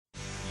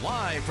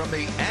Live from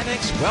the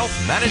Annex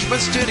Wealth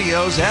Management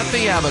Studios at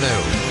the Avenue,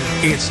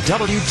 it's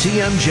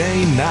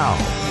WTMJ Now.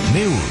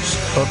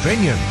 News,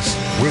 opinions,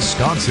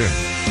 Wisconsin.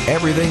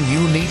 Everything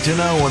you need to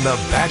know in the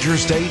Badger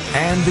State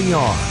and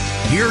beyond.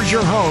 Here's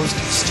your host,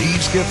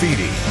 Steve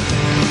Scafidi.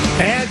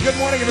 And good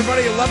morning,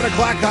 everybody. 11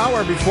 o'clock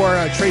hour before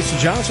Tracy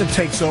Johnson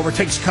takes over,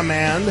 takes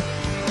command.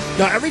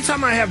 Now, every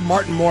time I have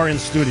Martin Moore in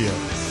studio,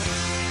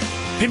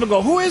 people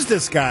go, who is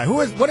this guy?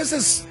 What is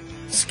his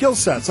skill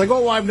set? It's like, oh,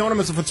 well, I've known him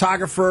as a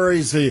photographer.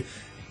 He's a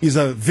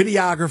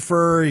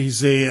videographer.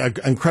 He's a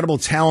incredible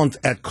talent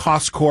at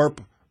Cost Corp,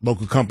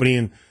 local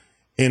company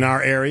in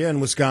our area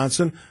in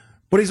Wisconsin.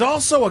 But he's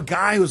also a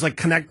guy who's like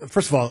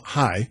First of all,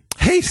 hi.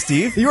 Hey,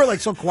 Steve. You were like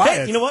so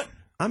quiet. Hey, you know what?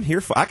 I'm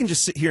here for. I can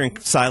just sit here in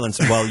silence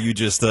while you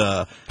just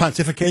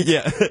pontificate.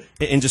 Yeah,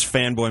 and just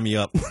fanboy me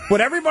up. But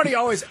everybody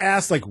always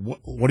asks, like,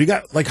 what do you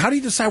got? Like, how do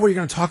you decide what you're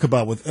going to talk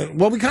about?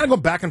 Well, we kind of go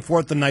back and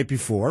forth the night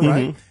before,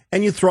 right? Mm-hmm.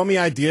 And you throw me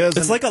ideas.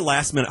 It's like a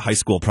last minute high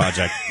school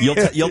project.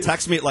 You'll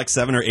text me at like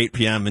 7 or 8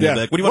 p.m. and you'll be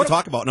like, "What do you want to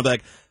talk about?" And I'll be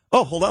like,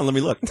 "Oh, hold on, let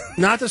me look."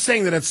 Not to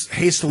saying that it's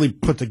hastily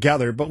put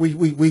together, but we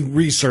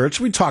research,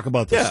 we talk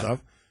about this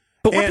stuff.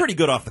 But we're pretty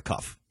good off the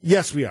cuff.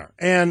 Yes, we are.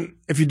 And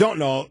if you don't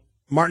know,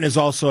 Martin is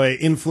also an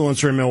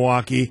influencer in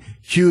Milwaukee,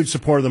 huge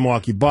supporter of the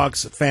Milwaukee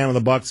Bucks, fan of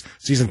the Bucks,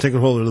 season ticket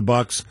holder of the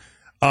Bucks.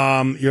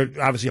 You're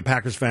obviously a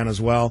Packers fan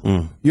as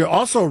well. You're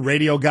also a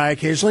radio guy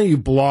occasionally. You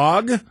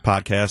blog.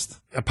 Podcast.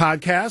 A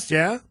podcast,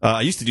 yeah.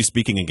 I used to do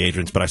speaking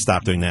engagements, but I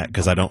stopped doing that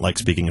because I don't like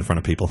speaking in front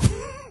of people.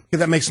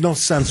 That makes no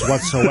sense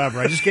whatsoever.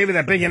 I just gave you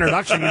that big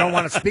introduction. You don't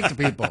want to speak to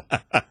people.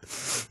 I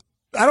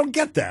don't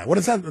get that. What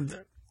is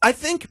that? I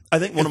think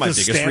one of my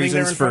biggest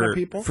reasons for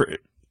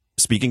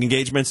speaking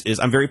engagements is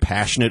I'm very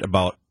passionate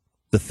about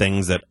the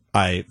things that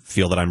I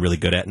feel that I'm really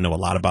good at and know a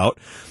lot about.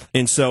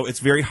 And so it's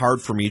very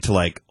hard for me to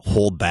like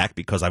hold back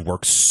because I've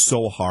worked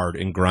so hard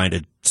and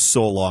grinded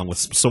so long with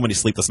so many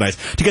sleepless nights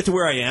to get to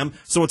where I am.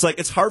 So it's like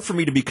it's hard for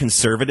me to be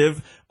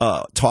conservative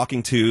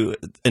talking to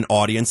an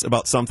audience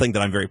about something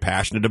that I'm very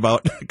passionate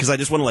about because I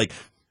just want to like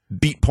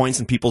beat points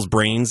in people's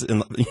brains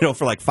and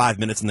for like 5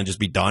 minutes and then just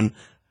be done.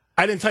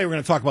 I didn't tell you we were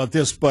going to talk about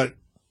this, but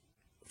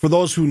for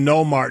those who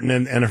know Martin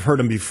and have heard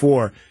him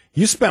before,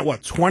 you spent,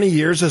 20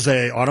 years as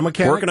a auto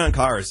mechanic? Working on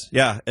cars,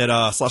 yeah, at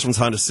Schleswig's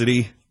Honda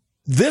City.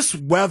 This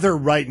weather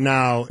right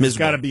now has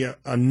got to be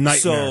a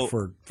nightmare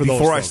for those before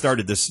folks. I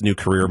started this new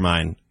career of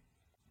mine,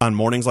 on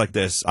mornings like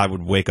this, I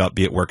would wake up,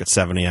 be at work at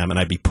 7 a.m., and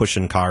I'd be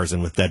pushing cars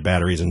in with dead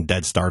batteries and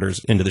dead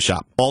starters into the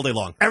shop all day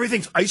long.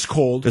 Everything's ice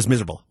cold. It's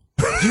miserable.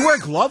 Do you wear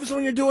gloves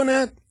when you're doing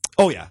that?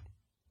 Oh, yeah.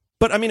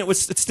 But, I mean,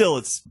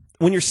 it's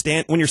when you're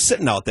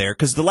sitting out there,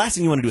 because the last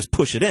thing you want to do is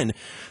push it in.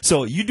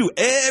 So you do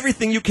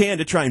everything you can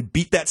to try and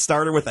beat that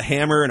starter with a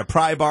hammer and a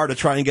pry bar to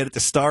try and get it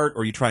to start,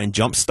 or you try and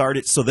jump start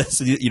it so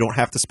that you don't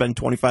have to spend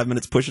 25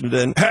 minutes pushing it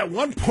in. At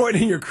one point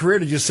in your career,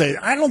 did you say,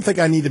 I don't think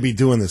I need to be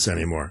doing this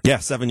anymore? Yeah,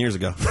 7 years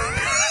ago.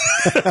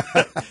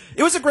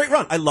 It was a great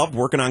run. I loved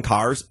working on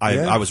cars.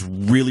 I was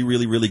really,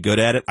 really, really good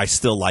at it. I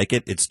still like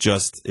it. It's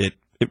just, it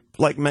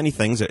like many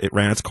things, it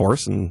ran its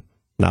course, and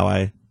now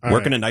I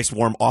work in a nice,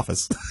 warm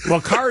office. Well,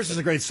 cars is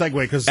a great segue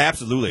because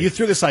absolutely, you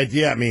threw this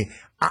idea at me.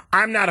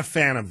 I'm not a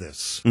fan of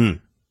this.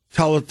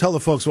 Tell the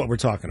folks what we're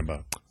talking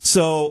about.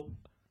 So,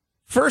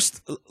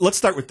 first, let's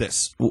start with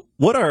this.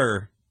 What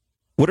are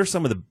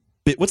some of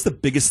what's the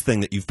biggest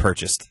thing that you've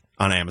purchased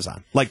on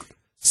Amazon, like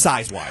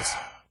size-wise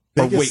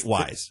or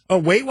weight-wise?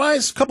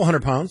 Weight-wise, a couple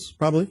 100 pounds,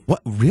 probably.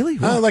 What really?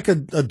 What? Like a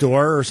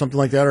door or something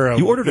like that. Or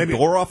you ordered a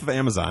door off of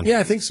Amazon? Yeah,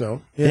 I think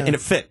so. Yeah. And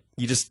it fit.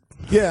 You just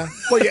Well,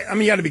 yeah. I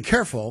mean, you got to be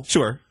careful.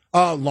 Sure.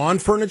 Lawn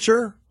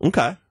furniture.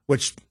 Okay.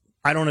 Which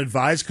I don't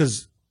advise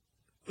because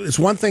it's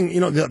one thing.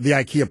 The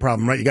IKEA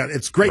problem, right?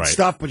 It's great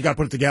stuff, but you got to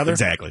put it together.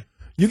 Exactly.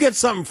 You get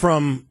something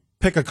from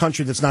pick a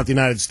country that's not the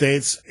United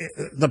States.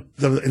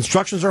 The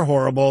instructions are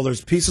horrible.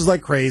 There's pieces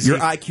like crazy. Your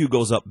IQ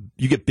goes up.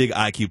 You get big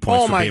IQ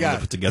points for being able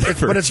to put together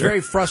furniture. But it's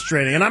very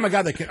frustrating. And I'm a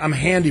guy I'm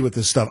handy with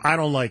this stuff. I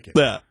don't like it.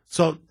 Yeah.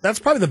 So that's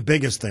probably the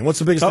biggest thing. What's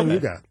the biggest thing you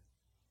got?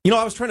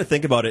 I was trying to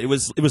think about it. It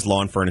was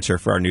lawn furniture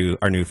for our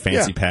new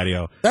fancy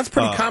patio. That's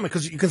pretty common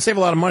because you can save a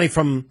lot of money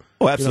from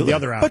absolutely. The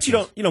other options.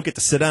 But you don't get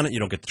to sit on it. You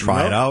don't get to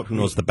try it out. Who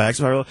knows the bags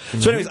are?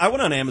 So, anyways, I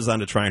went on Amazon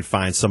to try and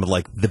find some of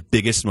like the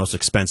biggest, most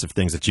expensive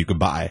things that you could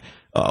buy.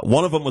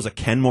 One of them was a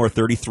Kenmore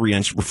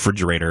 33-inch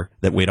refrigerator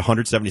that weighed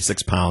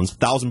 176 pounds,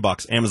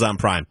 $1,000, Amazon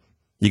Prime.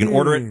 You can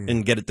order it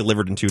and get it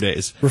delivered in 2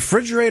 days.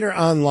 Refrigerator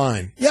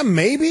online? Yeah,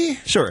 maybe.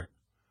 Sure,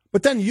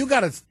 but then you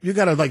gotta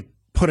like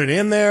put it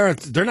in there.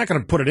 They're not going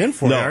to put it in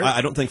for you. No,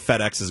 I don't think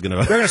FedEx is going to.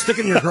 They're going to stick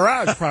it in your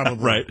garage,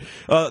 probably. Right.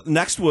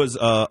 Next was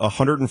a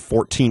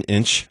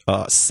 114-inch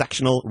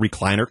sectional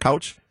recliner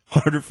couch,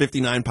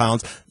 159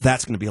 pounds.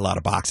 That's going to be a lot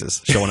of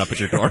boxes showing up at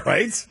your door.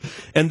 Right.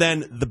 And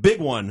then the big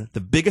one,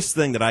 the biggest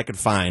thing that I could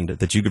find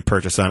that you could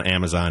purchase on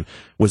Amazon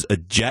was a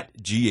Jet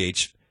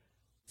GH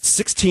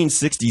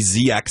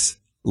 1660ZX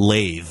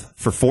lathe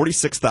for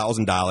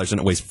 $46,000, and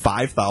it weighs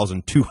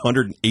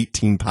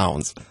 5,218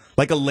 pounds.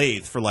 Like a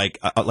lathe for like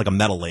a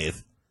metal lathe.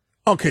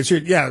 Okay, so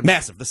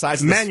massive, the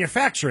size of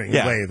manufacturing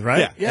lathe,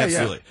 right? Yeah,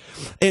 absolutely.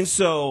 And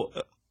so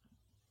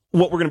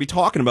what we're going to be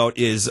talking about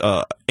is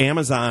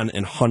Amazon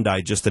and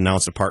Hyundai just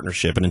announced a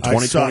partnership, and in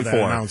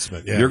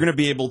 2024, you're going to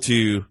be able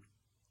to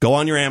go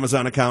on your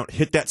Amazon account,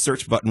 hit that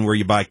search button where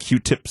you buy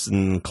Q-tips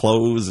and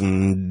clothes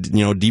and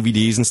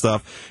DVDs and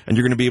stuff, and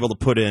you're going to be able to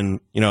put in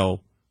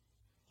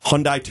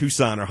Hyundai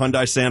Tucson or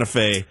Hyundai Santa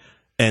Fe,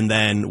 and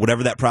then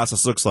whatever that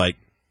process looks like,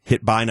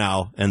 hit buy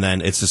now, and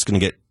then it's just going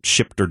to get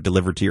shipped or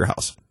delivered to your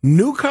house.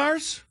 New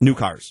cars? New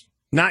cars.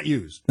 Not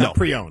used? Not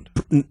pre-owned?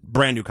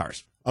 Brand new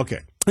cars. Okay.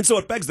 And so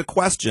it begs the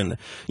question,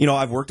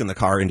 I've worked in the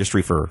car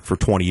industry for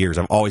 20 years.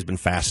 I've always been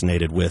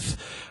fascinated with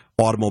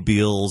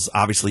automobiles.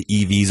 Obviously,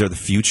 EVs are the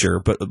future.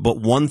 But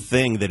one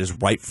thing that is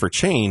ripe for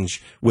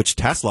change, which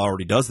Tesla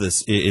already does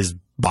this, is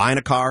buying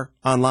a car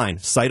online,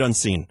 sight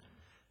unseen.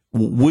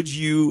 Would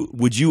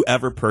you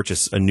ever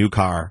purchase a new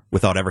car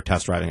without ever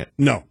test driving it?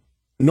 No.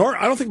 Nor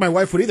I don't think my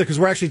wife would either, because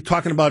we're actually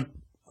talking about,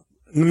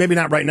 maybe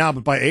not right now,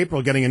 but by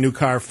April, getting a new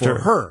car for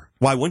her.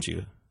 Why wouldn't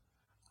you?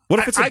 What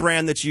if it's a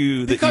brand that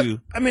you...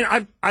 I mean,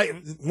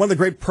 one of the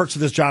great perks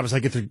of this job is I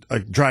get to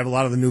drive a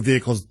lot of the new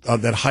vehicles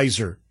that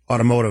Heiser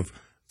Automotive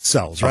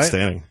sells, right?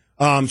 Outstanding.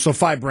 So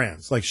 5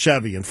 brands, like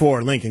Chevy and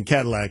Ford, Lincoln,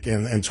 Cadillac,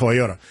 and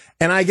Toyota.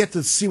 And I get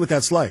to see what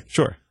that's like.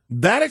 Sure.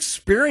 That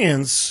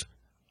experience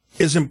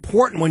is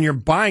important when you're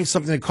buying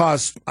something that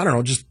costs, I don't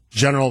know, just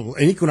general...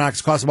 An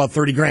Equinox costs about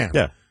 $30,000.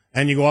 Yeah.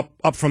 And you go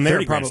up from there.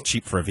 30 grand is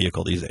cheap for a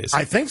vehicle these days.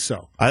 I think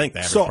so. I think the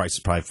average price is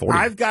probably 40.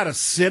 I've got to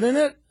sit in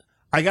it.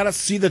 I got to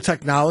see the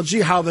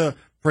technology,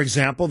 for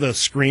example, the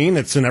screen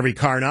that's in every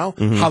car now,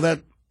 how that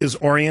is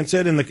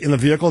oriented in the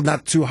vehicle,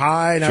 not too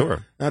high,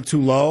 not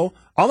too low.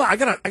 All that,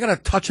 I gotta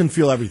touch and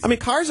feel everything. I mean,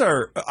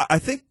 I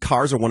think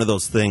cars are one of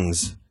those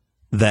things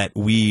that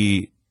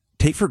we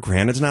take for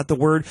granted is not the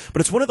word, but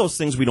it's one of those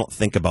things we don't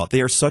think about.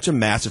 They are such a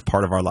massive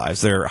part of our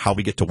lives. They're how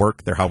we get to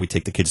work. They're how we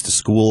take the kids to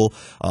school.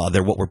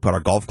 They're what we put our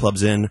golf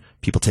clubs in.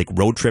 People take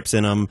road trips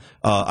in them.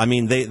 I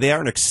mean, they are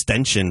an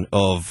extension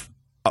of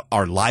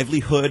our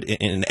livelihood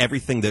and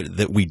everything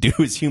that we do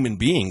as human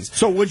beings.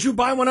 So would you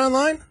buy one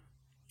online?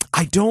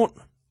 I don't.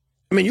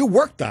 I mean, you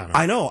worked on it.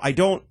 I know. I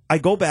don't. I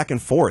go back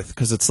and forth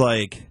because it's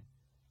like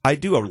I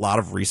do a lot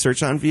of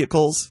research on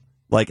vehicles,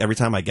 like every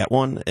time I get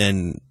one,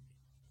 and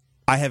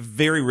I have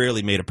very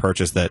rarely made a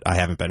purchase that I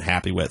haven't been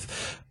happy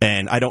with.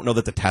 And I don't know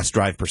that the test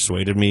drive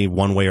persuaded me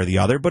one way or the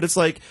other, but it's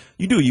like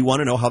you want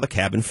to know how the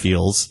cabin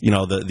feels,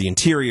 the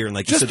interior and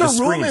like just you said,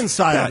 the room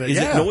inside of it. Is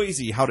it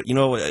noisy? How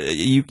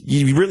you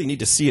really need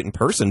to see it in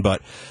person.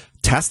 But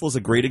Tesla's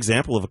a great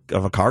example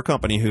of a car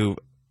company who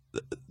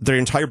their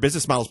entire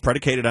business model is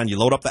predicated on you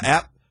load up the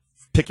app,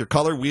 pick your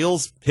color,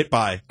 wheels, hit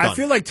buy. Done. I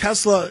feel like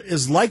Tesla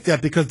is like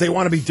that because they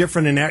want to be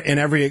different in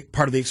every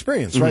part of the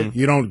experience, right? Mm-hmm.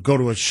 You don't go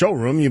to a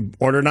showroom, you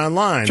order it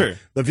online. Sure.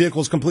 The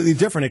vehicle is completely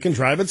different. It can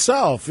drive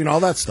itself, all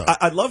that stuff.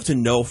 I'd love to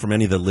know from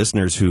any of the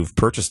listeners who've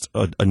purchased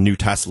a new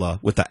Tesla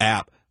with the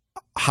app,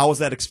 how was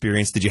that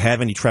experience? Did you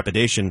have any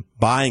trepidation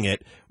buying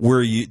it?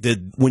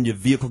 When your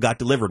vehicle got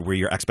delivered, were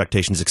your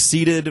expectations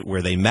exceeded?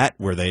 Were they met?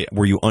 Were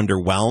you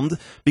underwhelmed?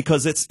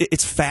 Because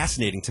it's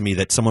fascinating to me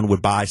that someone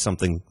would buy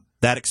something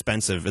that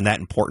expensive and that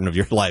important of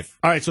your life.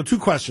 All right, so 2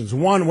 questions.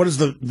 1, what is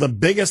the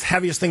biggest,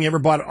 heaviest thing you ever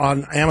bought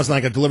on Amazon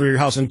that got delivered to your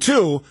house? And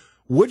 2,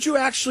 would you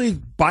actually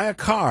buy a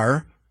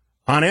car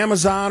on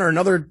Amazon or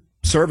another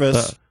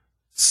service,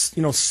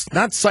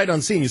 not sight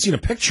unseen? You've seen a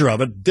picture of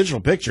it,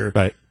 digital picture,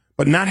 right?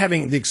 But not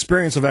having the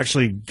experience of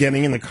actually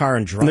getting in the car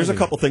and driving. And there's a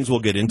couple things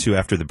we'll get into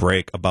after the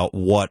break about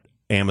what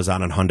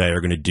Amazon and Hyundai are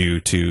going to do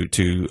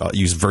to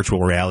use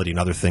virtual reality and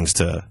other things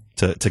to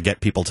get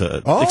people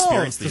to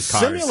experience these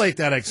cars. Simulate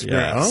that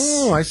experience. Yes.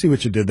 Oh, I see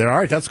what you did there. All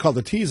right, that's called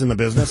the tease in the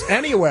business.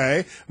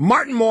 Anyway,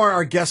 Martin Moore,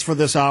 our guest for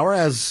this hour,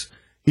 as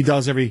he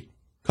does every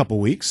couple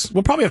weeks.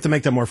 We'll probably have to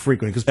make that more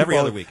frequent because every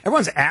other week.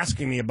 Everyone's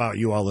asking me about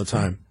you all the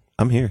time.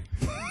 I'm here.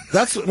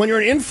 That's when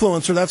you're an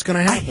influencer. That's going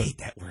to happen. I hate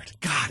that word.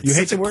 God, you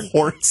hate the word?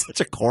 Such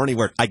a corny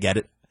word. I get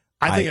it.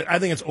 I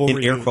think it's overused.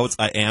 In air quotes,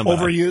 I am.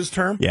 Overused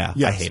term? Yeah,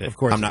 yes, I hate it. Of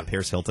course. I'm not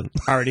Paris Hilton.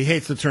 All right, he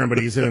hates the term, but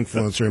he's an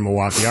influencer in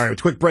Milwaukee. All right,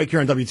 quick break here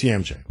on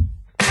WTMJ.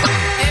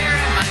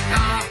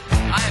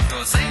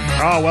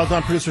 Oh, well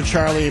done, producer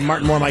Charlie.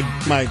 Martin Moore,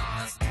 my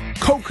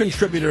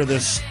co-contributor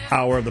this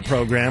hour of the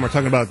program. We're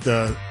talking about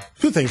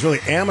 2 things, really.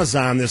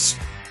 Amazon, this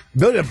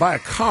ability to buy a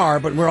car,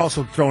 but we're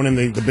also throwing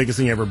in the biggest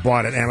thing you ever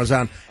bought at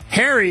Amazon.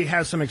 Harry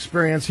has some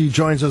experience. He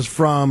joins us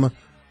from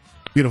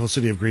beautiful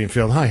city of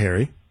Greenfield. Hi,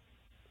 Harry.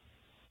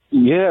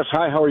 Yes.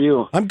 Hi, how are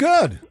you? I'm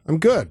good.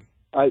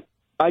 I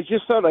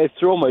just thought I'd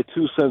throw my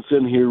 2 cents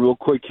in here real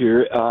quick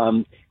here.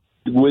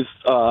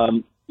 Remember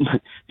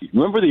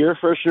the air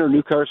freshener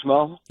New Car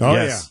Smell? Oh,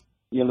 yes.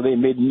 Yeah. They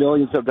made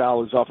millions of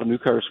dollars off of New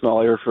Car Smell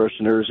air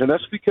fresheners, and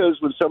that's because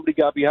when somebody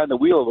got behind the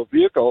wheel of a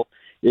vehicle,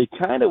 it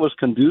kind of was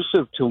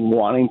conducive to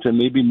wanting to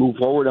maybe move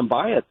forward and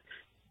buy it.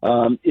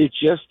 It's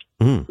just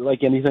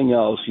like anything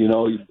else, you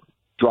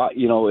draw,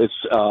 it's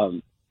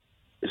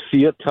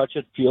see it, touch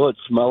it, feel it,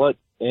 smell it,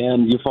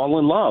 and you fall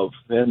in love.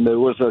 And there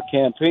was a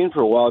campaign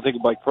for a while, I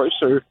think by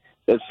Chrysler,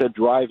 that said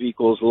drive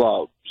equals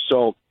love.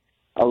 So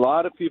A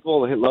lot of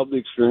people love the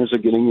experience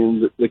of getting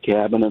in the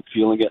cabin and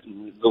feeling it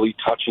and really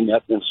touching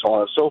it and so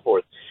on and so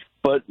forth.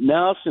 But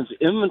now, since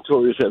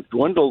inventories have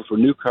dwindled for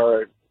new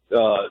car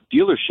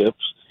dealerships,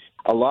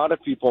 a lot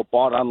of people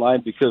bought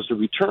online because the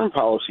return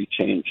policy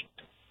changed.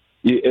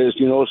 As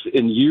you know,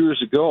 in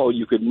years ago,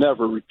 you could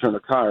never return a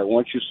car.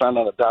 Once you signed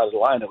on a dotted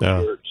line, it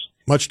was yours.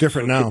 Much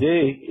different now.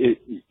 Today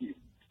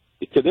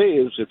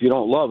is, if you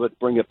don't love it,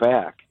 bring it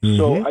back. Mm-hmm.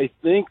 So I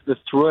think the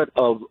threat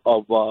of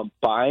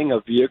buying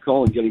a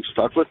vehicle and getting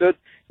stuck with it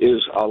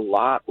is a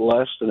lot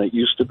less than it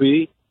used to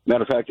be.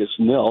 Matter of fact, it's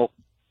nil.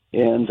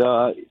 And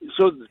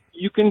so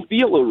you can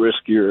be a little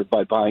riskier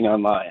by buying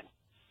online.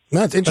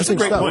 That's interesting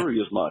stuff. Worry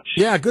as much.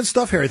 Yeah, good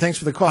stuff, Harry. Thanks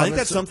for the call. I think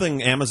that's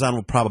something Amazon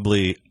would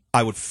probably,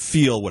 I would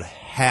feel, would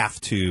have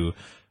to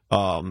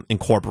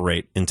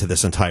incorporate into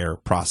this entire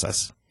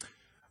process.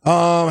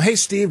 Hey,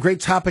 Steve, great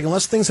topic.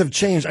 Unless things have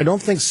changed, I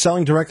don't think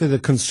selling directly to the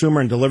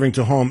consumer and delivering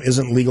to home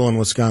isn't legal in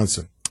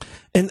Wisconsin.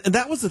 And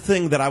that was the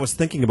thing that I was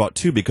thinking about,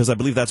 too, because I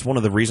believe that's one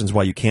of the reasons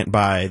why you can't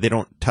buy.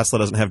 Tesla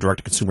doesn't have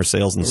direct-to-consumer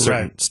sales in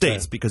certain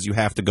states because you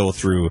have to go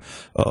through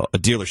a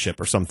dealership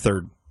or some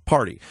third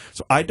party.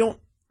 So I don't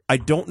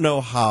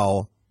know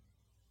how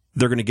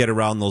they're going to get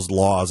around those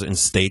laws in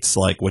states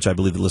like, which I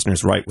believe the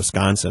listener's right,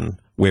 Wisconsin,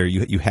 where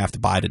you have to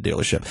buy at a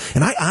dealership.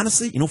 And I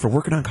honestly, for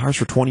working on cars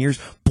for 20 years,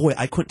 boy,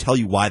 I couldn't tell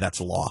you why that's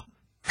a law.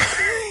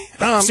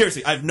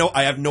 Seriously, I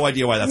have no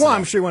idea why that's a law. Well,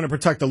 I'm sure you want to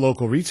protect the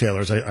local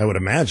retailers, I would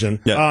imagine.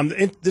 Yeah.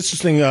 This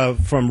is thing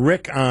from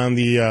Rick on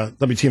the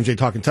WTMJ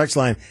Talking Text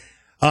line.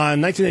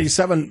 In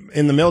 1987,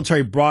 in the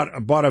military,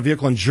 bought a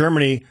vehicle in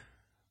Germany.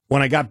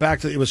 When I got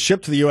back, it was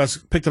shipped to the U.S.,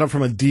 picked it up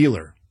from a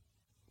dealer.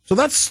 So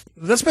that's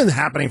been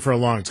happening for a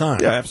long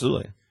time. Yeah,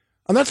 absolutely.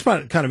 And that's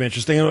kind of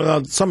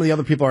interesting. Some of the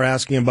other people are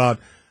asking about,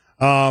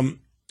 are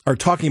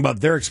talking about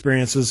their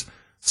experiences.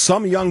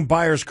 Some young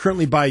buyers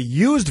currently buy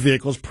used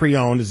vehicles,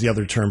 pre-owned is the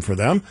other term for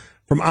them,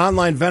 from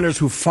online vendors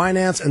who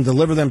finance and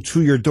deliver them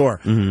to your door.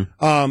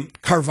 Mm-hmm.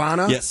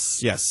 Carvana. Yes.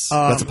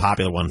 That's a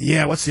popular one.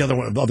 Yeah, what's the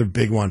other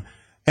big one?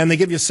 And they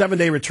give you a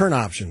 7-day return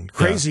option.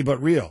 Crazy,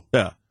 but real.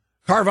 Yeah.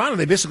 Carvana,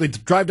 they basically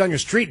drive down your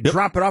street,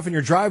 drop it off in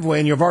your driveway,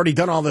 and you've already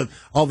done all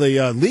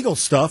the legal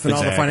stuff and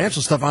all the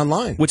financial stuff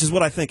online. Which is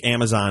what I think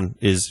Amazon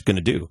is going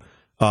to do.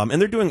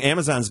 And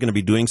Amazon's going to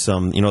be doing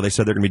some, they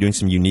said they're going to be doing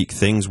some unique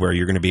things where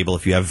you're going to be able,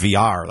 if you have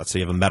VR, let's say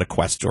you have a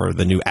MetaQuest or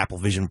the new Apple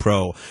Vision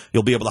Pro,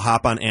 you'll be able to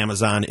hop on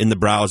Amazon in the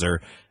browser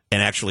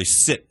and actually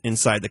sit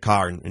inside the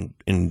car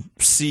and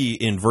see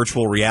in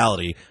virtual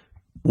reality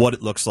what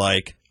it looks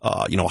like.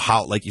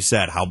 How, like you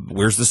said,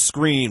 where's the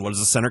screen? What does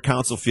the center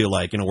console feel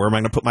like? Where am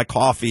I going to put my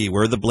coffee?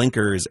 Where are the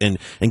blinkers? And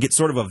get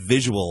sort of a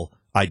visual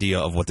idea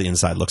of what the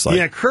inside looks like.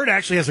 Yeah, Kurt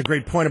actually has a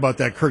great point about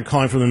that. Kurt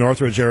calling from the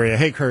Northridge area.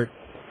 Hey, Kurt.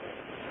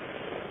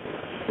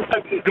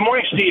 Good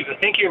morning, Steve.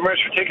 Thank you very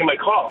much for taking my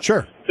call.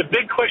 Sure. The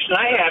big question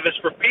I have is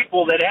for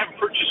people that haven't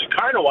purchased a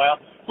car in a while,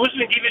 who's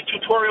going to give you a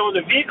tutorial on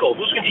the vehicle?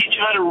 Who's going to teach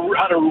you how to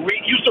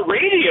use the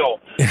radio?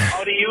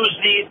 How to use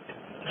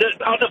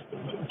how to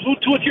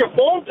Bluetooth your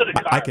phone to the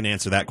car? I can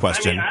answer that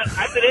question.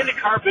 I've been in the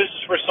car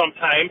business for some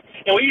time,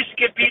 and we used to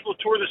give people a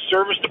tour of the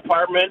service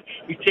department.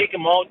 We take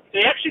them out.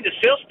 And actually, the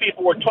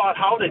salespeople were taught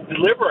how to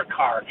deliver a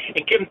car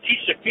and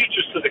teach the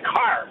features to the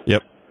car.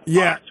 Yep.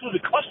 Yeah. To the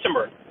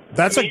customer.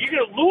 You're going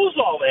to lose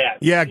all that.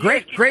 Yeah,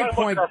 great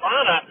point.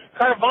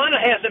 Carvana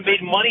hasn't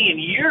made money in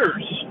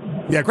years.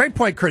 Yeah, great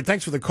point, Kurt.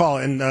 Thanks for the call.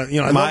 And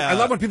I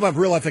love when people have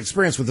real life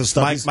experience with this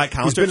stuff. My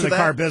counter he's been to in the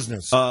car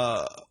business.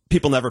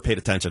 People never paid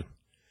attention.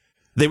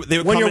 They would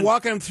when you're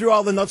walking them through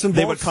all the nuts and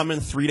bolts, they would come in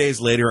 3 days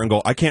later and go,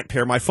 I can't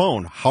pair my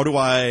phone. How do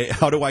I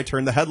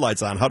turn the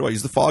headlights on? How do I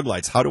use the fog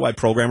lights? How do I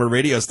program a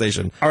radio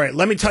station? All right,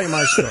 let me tell you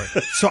my story.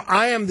 So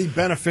I am the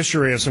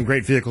beneficiary of some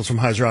great vehicles from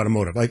Heiser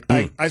Automotive.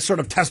 I sort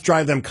of test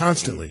drive them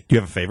constantly. Do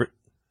you have a favorite?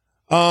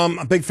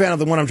 A big fan of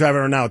the one I'm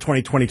driving right now,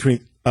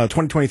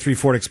 2023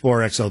 Ford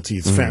Explorer XLT.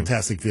 It's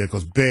fantastic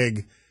vehicles,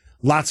 big.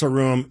 Lots of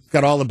room,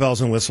 got all the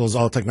bells and whistles,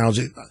 all the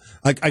technology.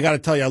 I got to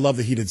tell you, I love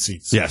the heated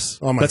seats. Yes.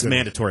 That's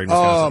mandatory in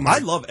Wisconsin. I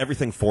love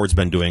everything Ford's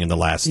been doing in the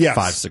last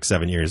 5, 6,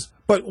 7 years.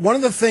 But one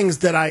of the things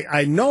that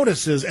I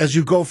notice is as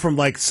you go from,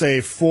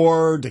 say,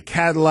 Ford to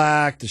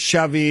Cadillac to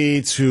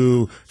Chevy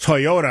to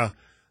Toyota,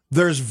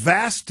 there's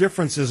vast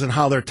differences in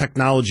how their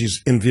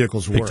technologies in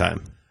vehicles work. Big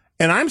time.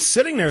 And I'm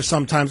sitting there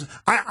sometimes.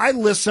 I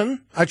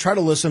listen. I try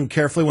to listen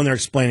carefully when they're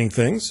explaining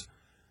things.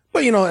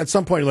 But, at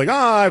some point, you're like,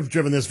 I've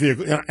driven this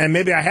vehicle. And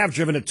maybe I have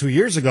driven it 2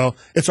 years ago.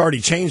 It's already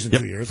changed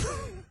in 2 years.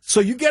 So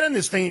you get in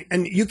this thing,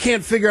 and you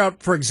can't figure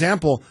out, for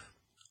example,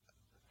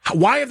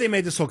 why have they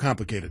made this so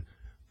complicated?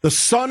 The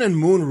sun and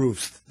moon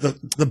roofs,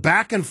 the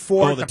back and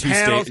forth, the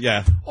panels.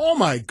 Oh,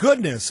 my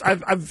goodness.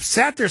 I've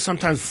sat there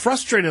sometimes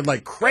frustrated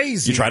like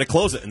crazy. You try to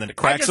close it, and then it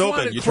cracks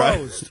open.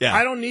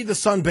 I don't need the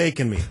sun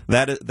baking me.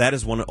 That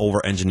is one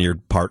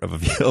over-engineered part of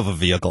a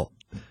vehicle.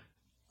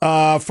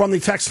 From the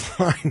text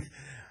line.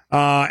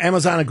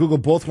 Amazon and Google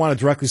both want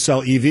to directly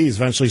sell EVs,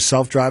 eventually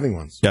self-driving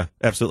ones. Yeah,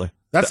 absolutely.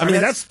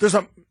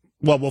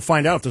 We'll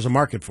find out if there's a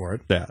market for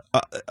it. Yeah.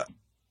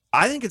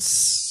 I think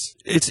it's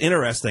it's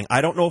interesting.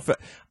 I don't know if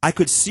I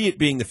could see it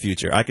being the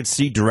future. I could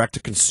see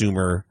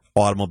direct-to-consumer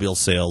automobile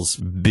sales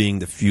being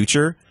the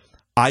future.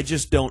 I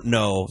just don't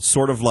know,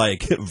 sort of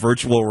like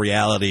virtual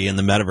reality in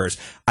the metaverse.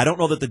 I don't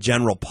know that the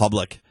general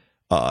public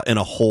in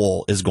a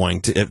whole is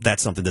going to, if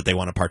that's something that they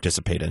want to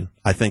participate in.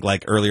 I think,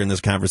 like earlier in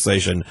this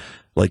conversation,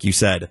 like you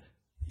said,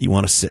 you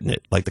want to sit in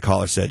it. Like the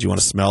caller said, you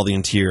want to smell the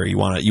interior. You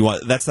want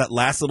that's that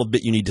last little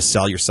bit you need to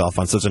sell yourself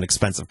on such an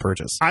expensive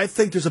purchase. I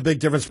think there's a big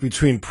difference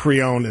between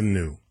pre-owned and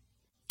new.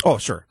 Oh,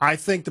 sure. I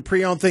think the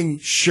pre-owned thing,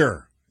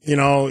 sure. You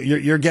know,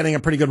 you're getting a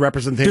pretty good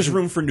representation. There's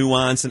room for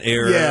nuance and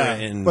error.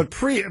 Yeah,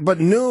 but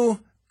new,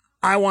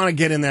 I want to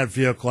get in that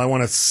vehicle. I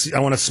want to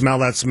smell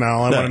that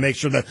smell. I want to make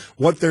sure that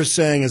what they're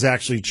saying is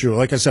actually true.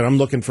 Like I said, I'm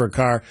looking for a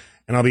car,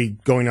 and I'll be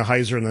going to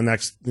Heiser in the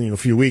next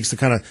few weeks to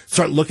kind of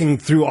start looking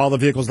through all the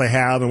vehicles they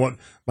have and what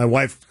my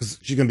wife, because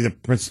she's going to be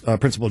the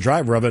principal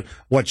driver of it,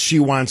 what she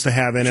wants to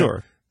have in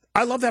it.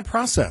 I love that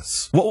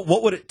process.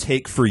 What would it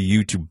take for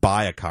you to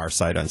buy a car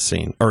sight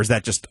unseen, or is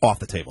that just off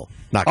the table?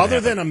 Not other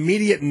than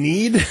immediate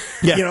need.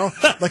 Yeah.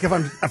 Like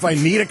if I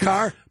need a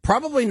car,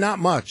 probably not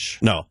much.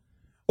 No.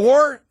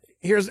 Or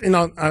here's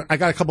I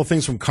got a couple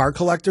things from car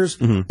collectors.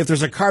 Mm-hmm. If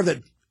there's a car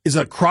that is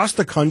across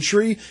the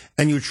country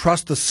and you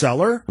trust the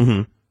seller,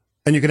 mm-hmm.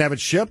 and you can have it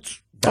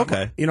shipped.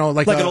 Okay.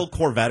 Like an old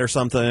Corvette or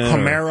something,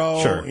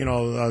 Camaro,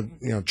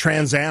 sure.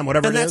 Trans Am,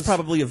 whatever. And that's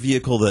probably a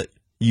vehicle that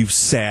you've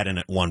sat in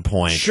at one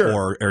point,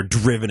 sure. or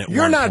driven at one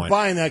point. You're not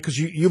buying that because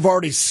you've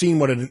already seen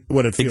what it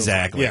feels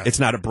exactly. like. Yeah. It's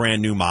not a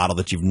brand new model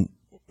that you've.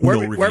 Where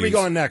are we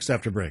going next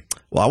after break?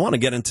 Well, I want to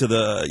get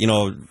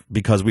into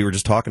because we were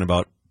just talking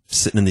about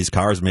sitting in these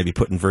cars and maybe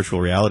putting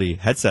virtual reality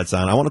headsets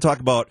on. I want to talk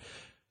about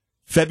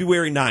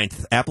February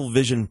 9th, Apple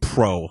Vision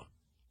Pro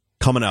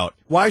coming out.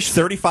 Why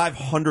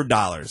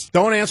 $3,500?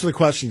 Don't answer the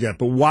question yet,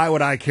 but why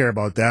would I care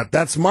about that?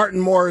 That's Martin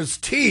Moore's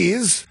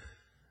tease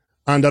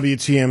on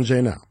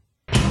WTMJ Now.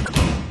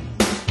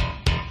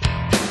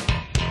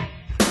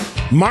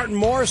 Martin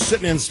Moore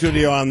sitting in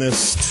studio on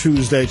this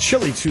Tuesday,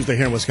 chilly Tuesday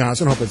here in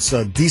Wisconsin. Hope it's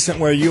decent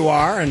where you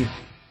are. And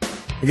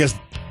I guess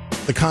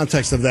the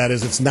context of that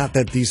is it's not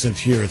that decent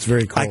here. It's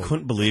very cold. I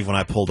couldn't believe when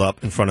I pulled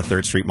up in front of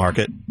 3rd Street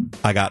Market,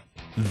 I got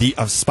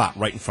a spot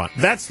right in front.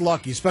 That's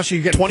lucky, especially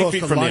you get 20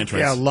 feet from lunch, the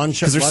entrance. Yeah, lunch.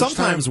 Because there's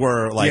sometimes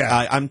where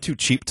I'm too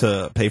cheap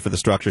to pay for the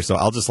structure, so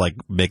I'll just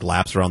make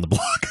laps around the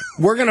block.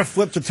 We're gonna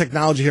flip to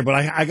technology here, but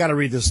I got to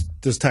read this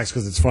text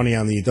because it's funny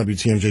on the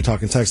WTMJ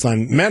Talking text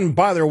line. Men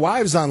buy their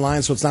wives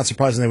online, so it's not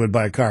surprising they would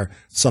buy a car.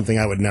 Something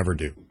I would never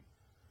do.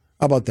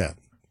 How about that?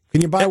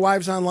 Can you buy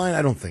wives online?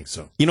 I don't think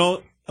so.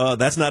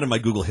 That's not in my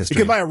Google history.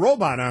 You can buy a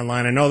robot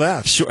online. I know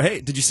that. Sure.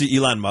 Hey, did you see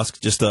Elon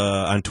Musk just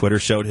on Twitter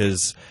showed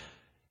his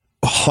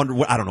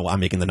I don't know. I'm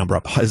making the number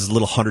up. His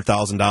little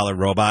 $100,000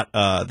 robot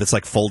that's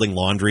like folding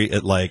laundry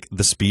at like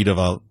the speed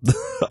of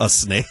a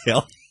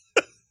snail.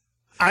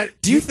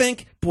 Do you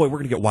think? Boy, we're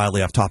gonna get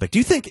wildly off topic. Do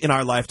you think in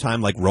our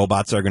lifetime, like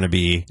robots are gonna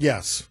be?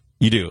 Yes.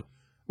 You do.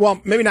 Well,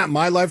 maybe not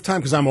my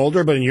lifetime because I'm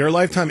older, but in your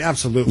lifetime,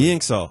 absolutely. You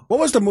think so? What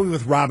was the movie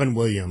with Robin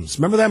Williams?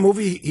 Remember that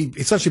movie? He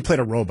essentially played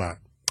a robot.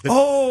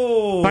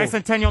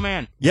 Bicentennial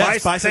Man.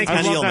 Yes, Bicentennial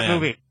Man. I love that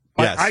movie.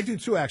 Yes. I do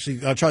too, actually.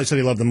 Charlie said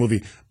he loved the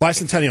movie.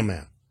 Bicentennial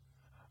Man.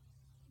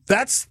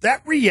 That's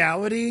that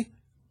reality.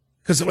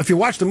 Because if you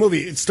watch the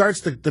movie, it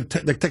starts the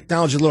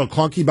technology a little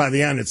clunky. By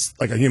the end, it's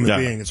like a human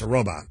being. It's a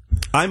robot.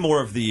 I'm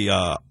more of the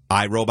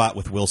iRobot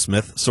with Will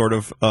Smith sort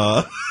of.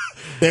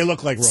 They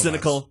look like robots.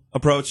 Cynical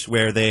approach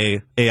where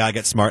AI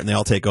gets smart and they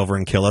all take over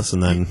and kill us,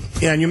 and then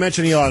and you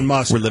mentioned Elon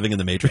Musk. We're living in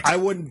the Matrix. I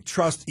wouldn't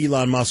trust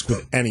Elon Musk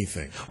with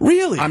anything.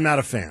 Really? I'm not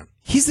a fan.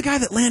 He's the guy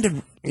that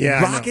landed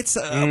rockets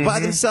by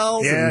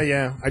themselves.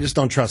 Yeah. I just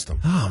don't trust him.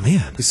 Oh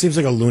man, he seems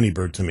like a loony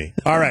bird to me.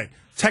 All right,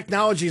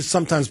 technology is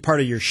sometimes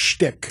part of your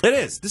shtick. It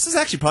is. This is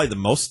actually probably the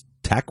most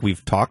tech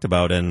we've talked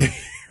about in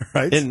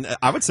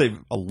I would say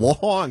a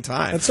long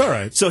time. That's all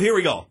right. So here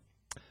we go.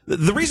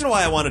 The reason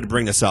why I wanted to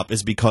bring this up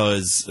is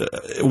because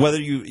a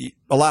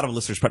lot of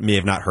listeners may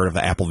have not heard of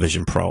the Apple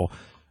Vision Pro,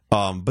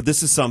 but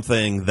this is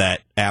something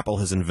that Apple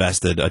has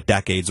invested a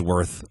decade's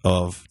worth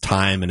of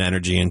time and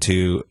energy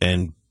into,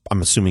 and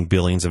I'm assuming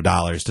billions of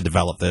dollars to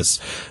develop this.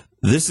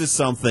 This is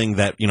something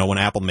that, when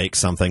Apple makes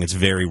something, it's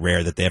very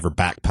rare that they ever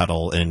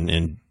backpedal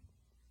and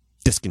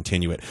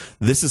discontinue it.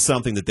 This is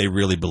something that they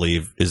really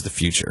believe is the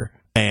future.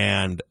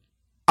 And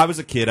I was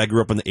a kid. I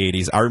grew up in the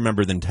 80s. I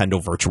remember the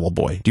Nintendo Virtual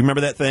Boy. Do you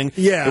remember that thing?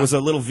 Yeah. It was a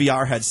little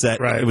VR headset.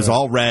 Right, it was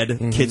all red.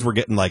 Mm-hmm. Kids were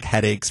getting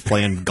headaches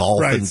playing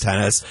golf and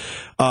tennis.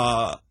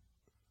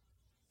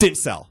 Didn't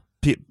sell.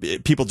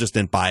 People just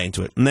didn't buy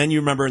into it. And then you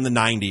remember in the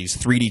 90s,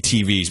 3D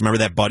TVs. Remember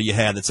that buddy you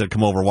had that said,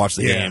 "Come over, watch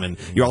the game," and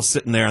you're all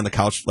sitting there on the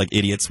couch like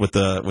idiots with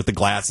the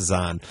glasses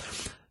on.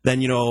 Then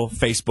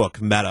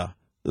Facebook, Meta,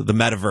 the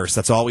metaverse.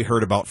 That's all we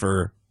heard about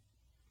for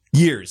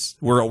years.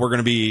 We're going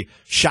to be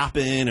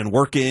shopping and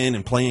working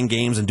and playing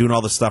games and doing all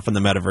this stuff in the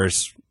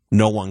metaverse.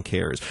 No one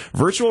cares.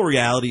 Virtual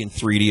reality and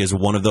 3D is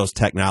one of those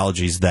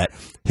technologies that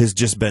has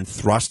just been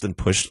thrust and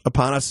pushed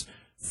upon us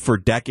for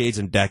decades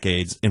and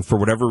decades, and for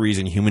whatever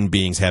reason, human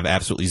beings have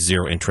absolutely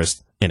zero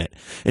interest in it.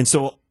 And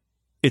so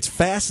it's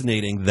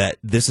fascinating that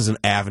this is an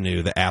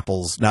avenue that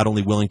Apple's not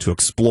only willing to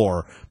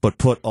explore, but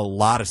put a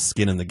lot of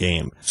skin in the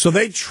game. So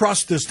they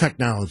trust this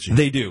technology.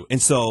 They do.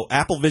 And so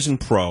Apple Vision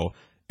Pro,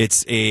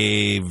 it's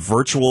a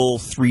virtual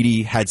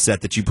 3D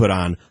headset that you put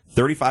on,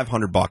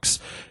 $3,500.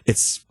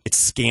 It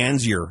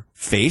scans your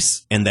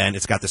face, and then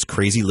it's got this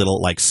crazy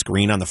little like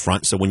screen on the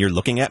front. So when you're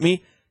looking at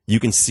me, you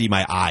can see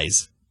my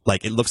eyes.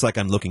 Like it looks like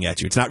I'm looking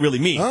at you. It's not really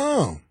me.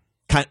 Oh,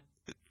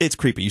 it's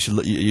creepy. You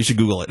should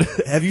Google it.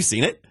 Have you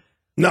seen it?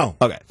 No.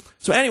 Okay.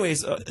 So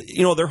anyways,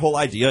 their whole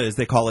idea is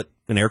they call it,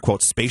 in air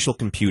quotes, spatial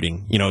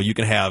computing. You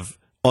can have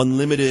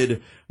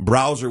unlimited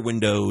browser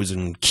windows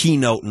and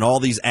Keynote and all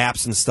these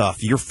apps and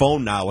stuff. Your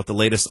phone now, with the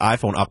latest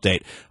iPhone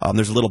update,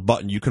 there's a little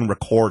button you can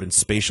record in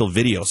spatial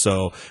video.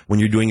 So when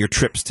you're doing your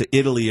trips to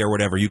Italy or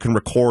whatever, you can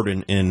record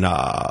in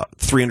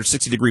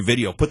 360-degree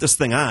video. Put this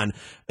thing on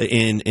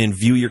and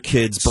view your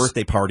kids'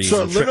 birthday parties.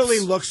 So it literally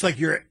looks like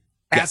you're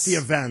at the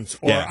event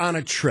or on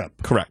a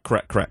trip. Correct.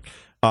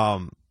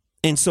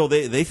 And so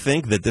they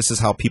think that this is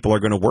how people are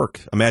going to work.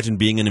 Imagine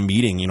being in a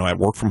meeting. At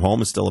work from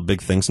home is still a big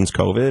thing since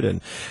COVID.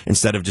 And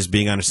instead of just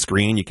being on a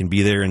screen, you can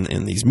be there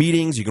in these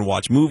meetings. You can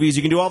watch movies.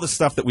 You can do all this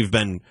stuff that we've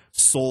been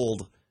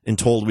sold and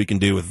told we can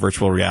do with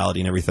virtual reality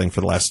and everything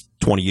for the last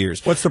 20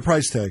 years. What's the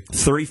price tag?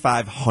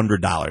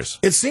 $3,500.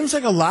 It seems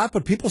like a lot,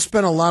 but people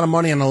spend a lot of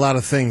money on a lot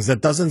of things.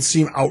 That doesn't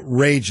seem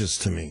outrageous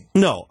to me.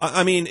 No.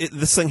 I mean,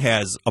 this thing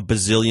has a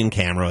bazillion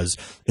cameras.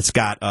 It's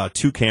got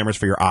 2 cameras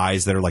for your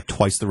eyes that are like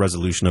twice the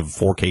resolution of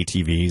 4K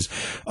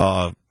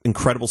TVs.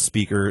 Incredible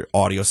speaker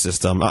audio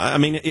system. I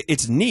mean,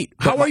 it's neat.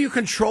 How are you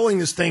controlling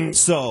this thing with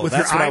that's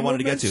your eye movements? Wanted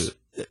to get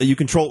to. You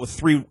control it with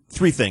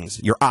three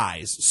things. Your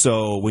eyes.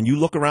 So when you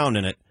look around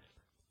in it,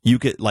 you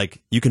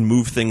can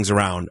move things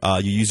around.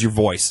 You use your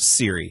voice,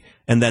 Siri.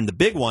 And then the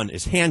big one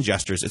is hand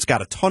gestures. It's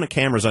got a ton of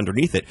cameras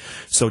underneath it.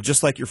 So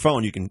just like your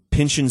phone, you can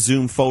pinch and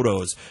zoom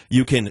photos.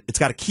 It's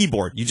got a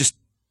keyboard. You just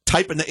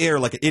type in the air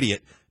like an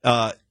idiot,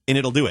 and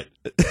it'll do it.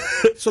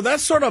 So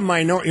that's sort of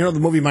the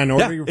movie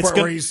Minority Report,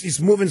 where he's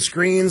moving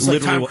screens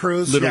like Tom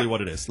Cruise. Literally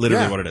what it is.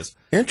 Literally what it is.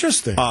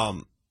 Interesting.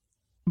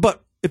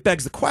 But it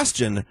begs the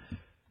question,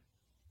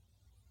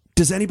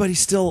 does anybody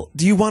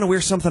do you want to wear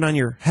something on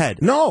your head?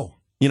 No.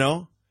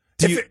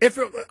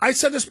 I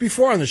said this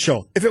before on the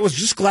show. If it was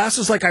just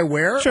glasses like I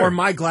wear, or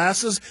my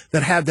glasses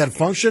that have that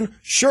function,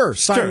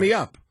 sign me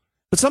up.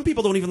 But some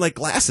people don't even like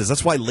glasses.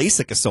 That's why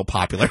LASIK is so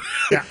popular.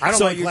 Yeah, I don't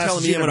so like you're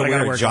glasses. Telling me I'm going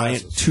to wear a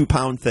giant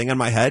 2-pound thing on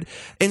my head?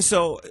 And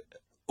so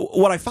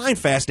what I find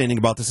fascinating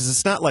about this is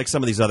it's not like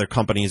some of these other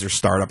companies or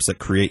startups that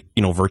create,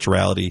 virtual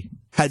reality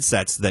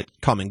headsets that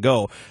come and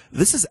go.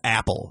 This is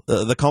Apple,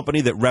 the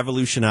company that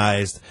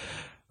revolutionized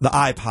the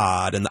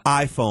iPod and the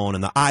iPhone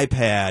and the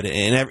iPad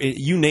and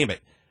you name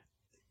it.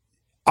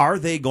 Are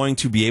they going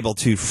to be able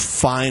to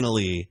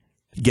finally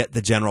get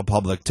the general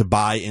public to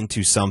buy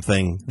into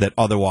something that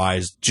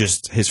otherwise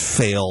just has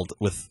failed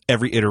with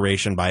every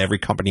iteration by every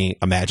company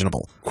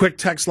imaginable? Quick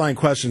text line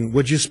question.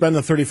 Would you spend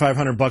the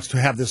 $3,500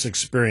 to have this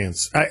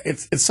experience?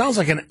 It sounds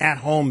like an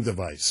at-home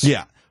device.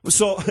 Yeah.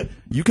 So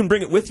you can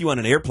bring it with you on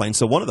an airplane.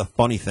 So one of the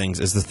funny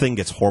things is the thing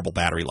gets horrible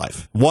battery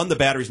life. One, the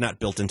battery's not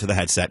built into the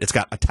headset. It's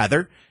got a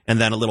tether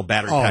and then a little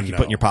battery pack you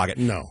put in your pocket.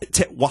 No.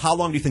 Well, how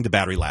long do you think the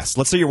battery lasts?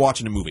 Let's say you're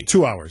watching a movie.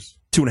 2 hours.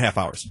 2.5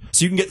 hours.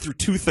 So you can get through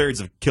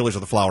 2/3 of Killers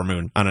of the Flower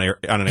Moon on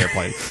an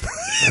airplane.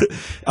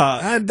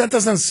 That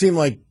doesn't seem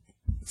like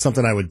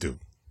something I would do.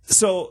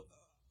 So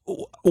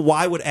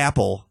why would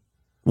Apple,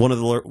 one of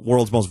the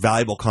world's most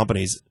valuable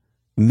companies,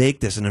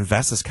 make this and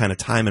invest this kind of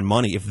time and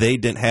money if they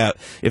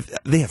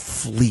have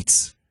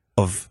fleets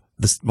of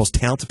the most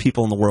talented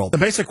people in the world? The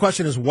basic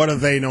question is, what do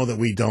they know that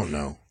we don't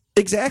know?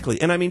 Exactly.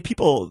 And I mean,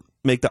 people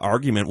make the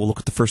argument, well, look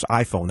at the first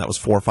iPhone. That was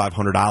 $400 or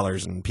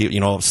 $500.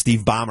 And, Steve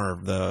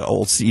Ballmer, the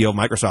old CEO of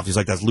Microsoft, he's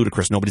like, that's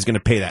ludicrous. Nobody's going to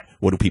pay that.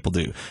 What do people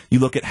do? You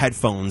look at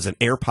headphones and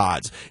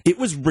AirPods. It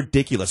was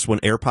ridiculous when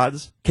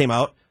AirPods came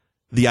out,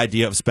 the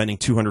idea of spending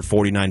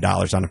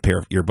 $249 on a pair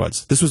of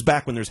earbuds. This was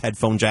back when there's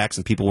headphone jacks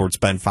and people would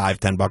spend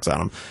 $5-10 on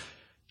them.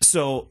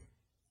 So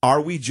are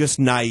we just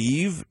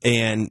naive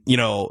and,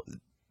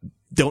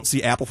 don't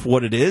see Apple for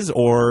what it is,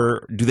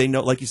 or do they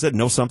know, like you said,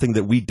 know something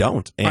that we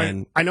don't?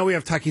 And I know we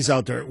have techies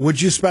out there.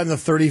 Would you spend the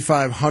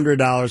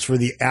 $3,500 for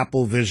the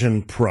Apple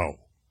Vision Pro?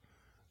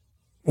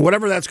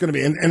 Whatever that's going to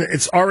be. And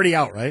it's already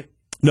out, right?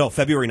 No,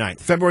 February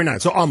 9th. February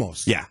 9th, so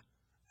almost. Yeah.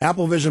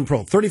 Apple Vision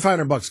Pro,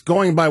 $3,500.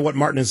 Going by what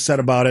Martin has said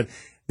about it,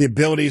 the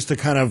abilities to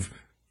kind of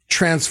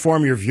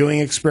transform your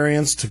viewing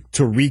experience,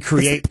 to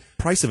recreate. That's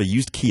the price of a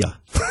used Kia.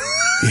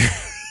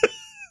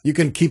 You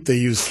can keep the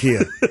used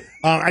Kia.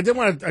 I did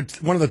want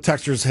to. One of the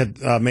texters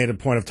had made a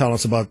point of telling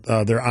us about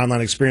their online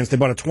experience. They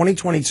bought a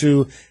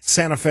 2022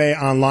 Santa Fe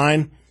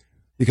online.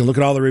 You can look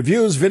at all the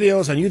reviews,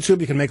 videos on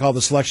YouTube. You can make all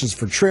the selections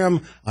for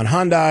trim on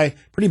Hyundai.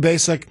 Pretty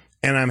basic,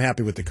 and I'm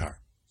happy with the car.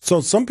 So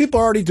some people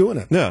are already doing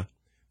it. Yeah,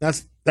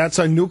 that's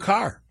a new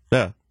car.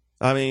 Yeah,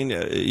 I mean,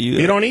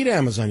 you don't need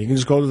Amazon. You can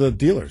just go to the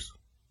dealers.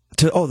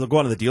 They'll go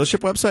on the dealership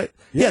website?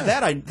 Yeah,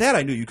 that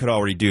I knew you could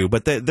already do,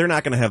 but they're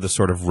not going to have the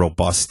sort of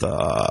robust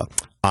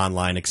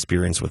online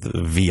experience with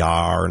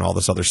VR and all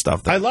this other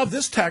stuff. I love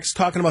this text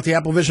talking about the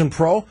Apple Vision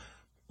Pro.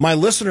 My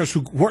listeners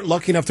who weren't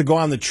lucky enough to go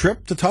on the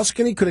trip to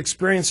Tuscany could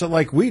experience it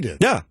like we did.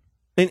 Yeah.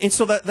 And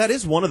so that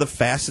is one of the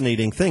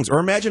fascinating things. Or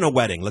imagine a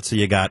wedding. Let's say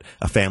you got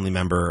a family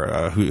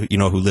member who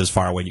lives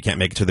far away. You can't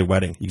make it to their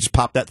wedding. You just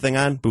pop that thing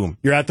on. Boom.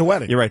 You're at the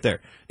wedding. You're right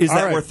there. Is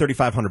that worth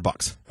 $3,500?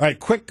 All right.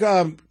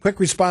 Quick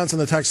response on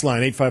the text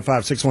line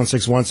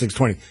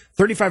 855-616-1620.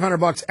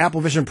 $3,500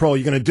 Apple Vision Pro.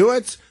 You going to do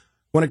it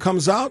when it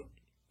comes out?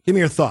 Give me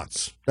your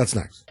thoughts. That's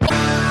next.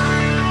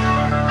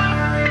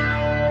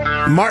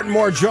 Martin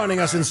Moore joining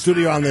us in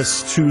studio on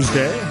this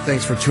Tuesday.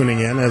 Thanks for tuning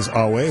in, as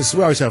always.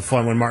 We always have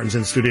fun when Martin's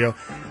in studio.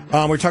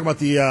 We're talking about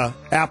the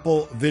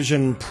Apple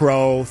Vision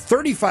Pro,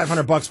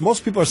 $3,500.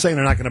 Most people are saying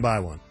they're not going to buy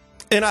one.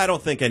 And I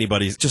don't think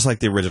anybody's, just like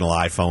the original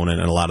iPhone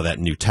and a lot of that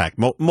new tech,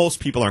 most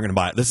people aren't going to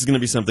buy it. This is going to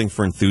be something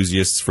for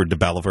enthusiasts, for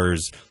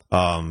developers.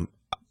 I'm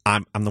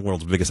the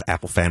world's biggest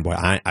Apple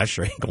fanboy. I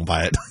sure ain't going to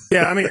buy it.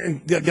 Yeah, I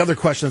mean, the other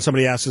question that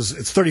somebody asks is,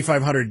 it's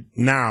 $3,500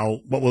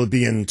 now. What will it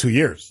be in 2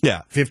 years?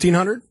 Yeah.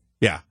 $1,500?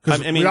 Yeah.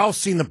 Because we've all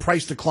seen the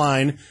price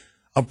decline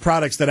of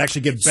products that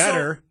actually get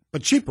better,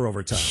 but cheaper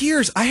over time.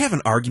 I have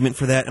an argument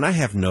for that, and I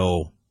have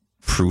no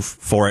proof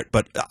for it,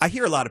 but I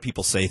hear a lot of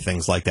people say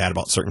things like that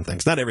about certain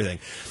things. Not everything.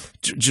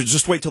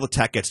 Just wait till the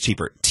tech gets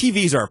cheaper.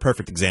 TVs are a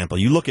perfect example.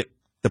 You look at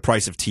the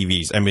price of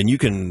TVs. I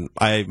mean,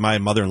 my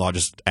mother-in-law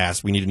just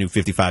asked, we need a new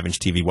 55-inch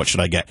TV. What should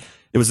I get?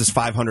 It was this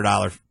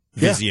 $500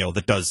 Vizio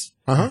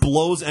that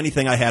blows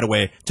anything I had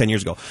away 10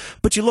 years ago.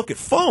 But you look at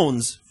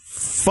phones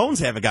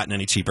haven't gotten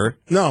any cheaper.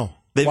 No.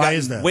 Why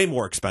is that? Way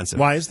more expensive.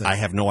 Why is that? I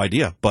have no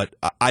idea, but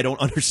I don't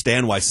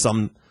understand why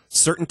some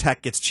certain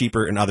tech gets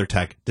cheaper and other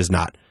tech does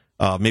not.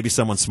 Maybe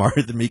someone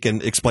smarter than me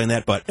can explain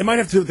that, but it might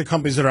have to do with the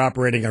companies that are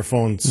operating our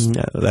phone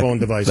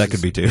devices. That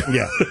could be too.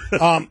 Yeah.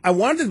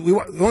 We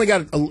only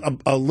got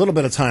a little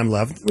bit of time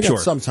left. We got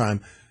some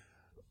time.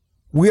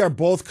 We are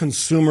both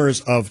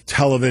consumers of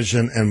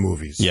television and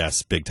movies.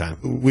 Yes, big time.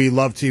 We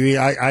love TV.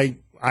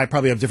 I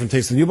probably have different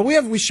tastes than you, but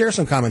we share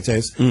some common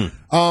tastes.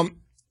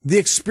 The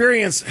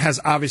experience has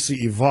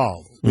obviously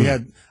evolved.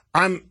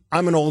 I'm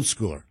an old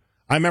schooler.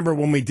 I remember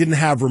when we didn't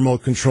have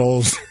remote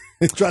controls.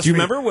 Do you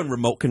remember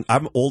when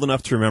I'm old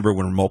enough to remember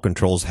when remote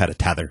controls had a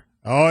tether.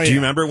 Oh, yeah. Do you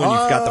remember when you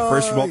got the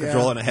first remote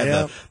control and it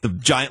had the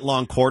giant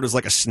long cord? It was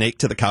like a snake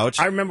to the couch.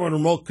 I remember when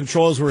remote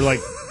controls were like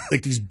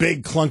these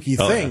big clunky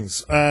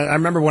things. Yeah. I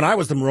remember when I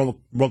was the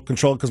remote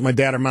control because my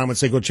dad or mom would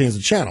say, go change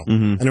the channel.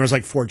 And there was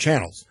like 4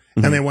 channels.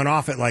 And they went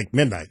off at like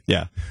midnight.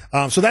 Yeah.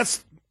 So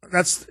that's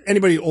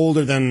anybody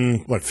older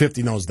than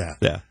 50 knows that.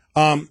 Yeah.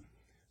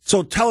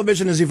 So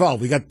television has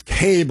evolved. We got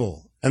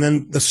cable and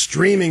then the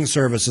streaming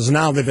services.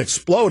 Now they've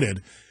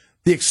exploded.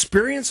 The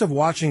experience of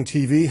watching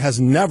TV has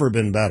never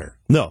been better.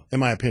 No. In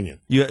my opinion.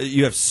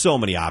 You have so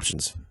many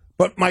options.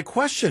 But my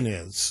question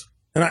is,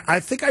 and I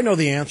think I know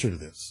the answer to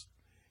this,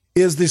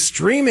 is the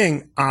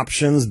streaming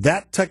options,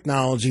 that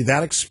technology,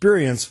 that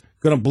experience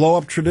going to blow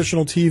up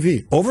traditional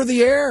TV? Over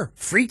the air,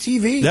 free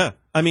TV? Yeah.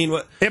 I mean,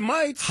 it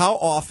might. How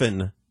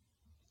often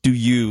do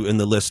you and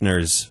the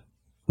listeners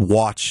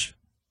watch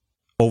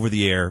over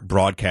the air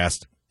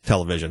broadcast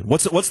television?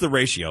 What's the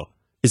ratio?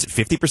 Is it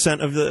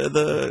 50% of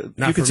the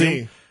Not you for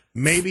me.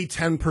 Maybe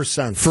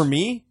 10%. For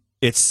me,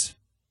 it's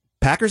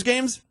Packers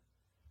games,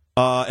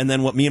 and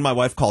then what me and my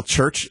wife call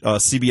church,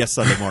 CBS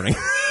Sunday Morning.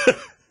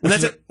 And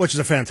that's it. Which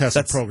is a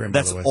fantastic program,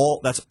 by the way.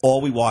 That's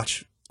all we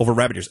watch over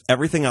Rabbit Ears.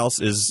 Everything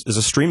else is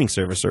a streaming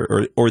service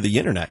or the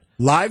internet.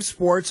 Live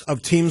sports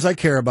of teams I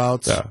care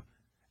about. Yeah.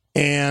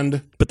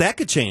 But that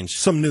could change.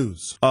 Some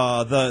news.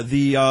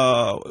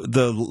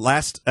 The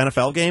last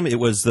NFL game, it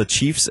was the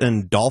Chiefs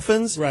and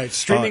Dolphins. Right.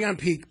 Streaming on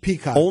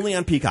Peacock. Only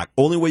on Peacock.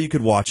 Only way you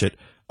could watch it.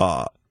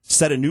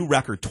 Set a new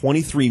record,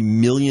 23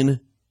 million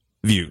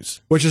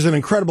views. Which is an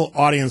incredible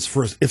audience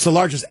it's the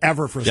largest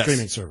ever for a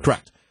streaming service.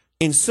 Correct.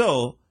 And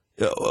so,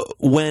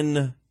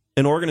 when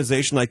an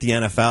organization like the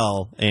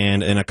NFL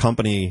and a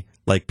company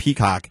like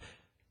Peacock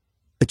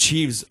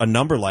achieves a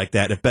number like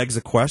that, it begs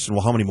the question,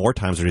 well, how many more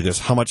times are you do this?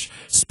 How much?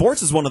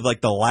 Sports is one of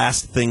the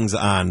last things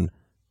on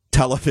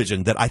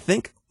television that I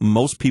think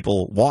most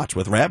people watch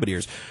with rabbit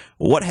ears.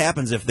 What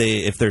happens if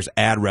there's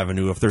ad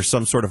revenue, if there's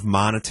some sort of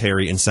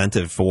monetary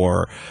incentive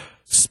for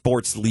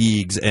sports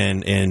leagues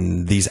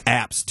and these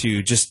apps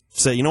to just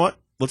say, you know what?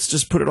 Let's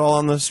just put it all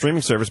on the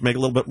streaming service, make a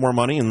little bit more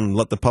money, and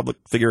let the public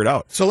figure it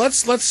out. So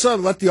let's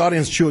let the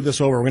audience chew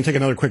this over. We're going to take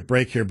another quick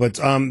break here, but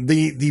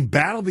the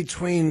battle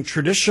between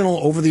traditional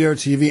over-the-air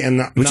TV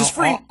and which is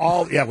free,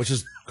 which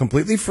is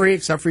completely free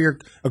except for your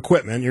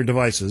equipment, your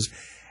devices,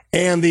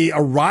 and the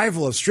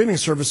arrival of streaming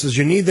services.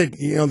 You need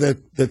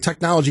the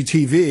technology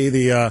TV,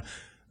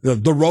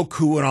 the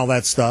Roku and all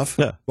that stuff.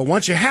 Yeah. But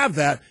once you have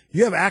that,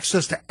 you have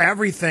access to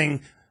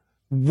everything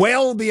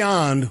well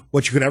beyond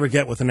what you could ever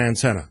get with an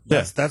antenna.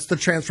 That's the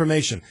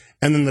transformation.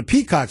 And then the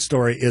Peacock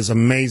story is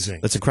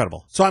amazing. That's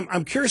incredible. So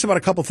I'm curious about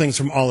a couple things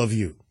from all of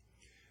you.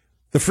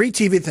 The free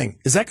TV thing,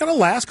 is that going to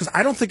last? Because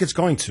I don't think it's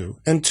going to.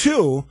 And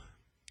 2,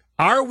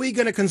 Are we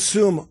going to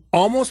consume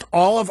almost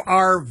all of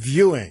our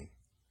viewing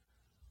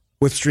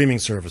with streaming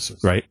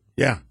services? Right.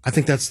 Yeah, I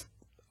think that's.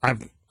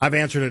 I've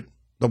answered it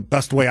the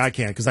best way I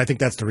can because I think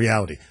that's the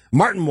reality.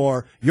 Martin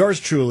Moore, yours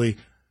truly,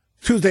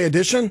 Tuesday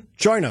edition.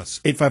 Join us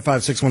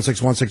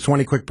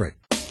 855-616-1620. Quick break.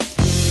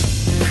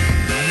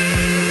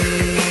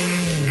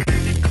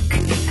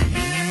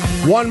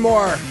 One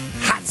more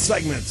hot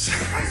segment.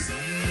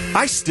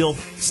 I still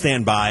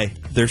stand by.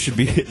 There should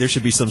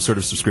be some sort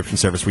of subscription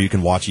service where you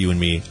can watch you and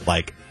me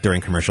like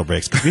during commercial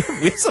breaks. We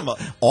have some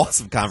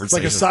awesome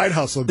conversations. It's like a side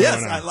hustle going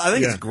on. Yes, I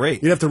think it's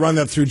great. You'd have to run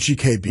that through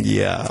GKB.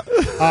 Yeah.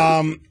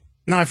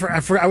 No,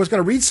 I was going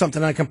to read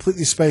something and I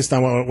completely spaced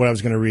on what I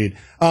was going to read.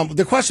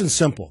 The question's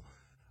simple.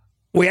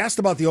 We asked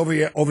about the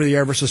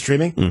over-the-air versus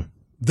streaming.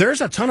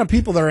 There's a ton of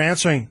people that are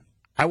answering,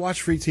 I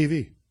watch free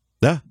TV.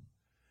 Yeah.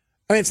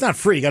 I mean, it's not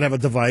free. You got to have a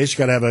device. You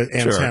got to have an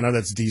antenna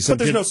that's decent.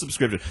 But there's no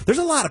subscription. There's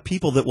a lot of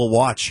people that will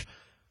watch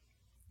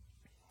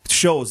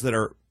shows that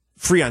are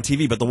free on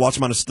TV, but they'll watch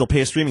them they'll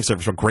pay a streaming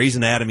service for Grey's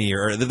Anatomy.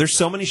 Or there's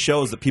so many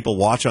shows that people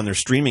watch on their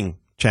streaming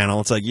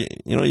channel. It's like, you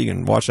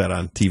can watch that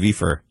on TV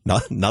for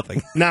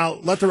nothing. Now,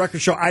 let the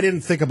record show, I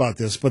didn't think about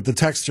this, but the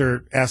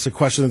texter asked a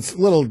question that's a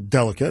little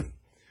delicate.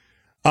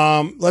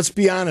 Let's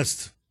be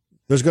honest.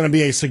 There's going to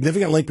be a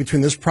significant link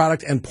between this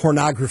product and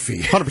pornography.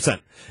 100%.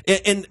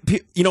 And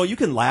you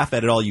can laugh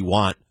at it all you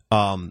want,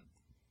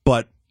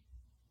 but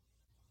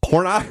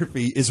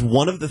pornography is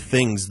one of the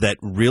things that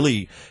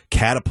really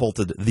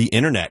catapulted the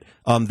internet.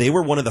 They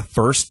were one of the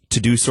first to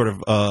do sort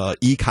of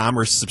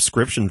e-commerce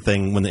subscription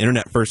thing when the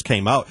internet first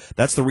came out.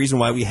 That's the reason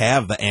why we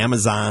have the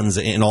Amazons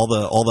and all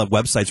the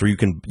websites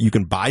where you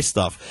can buy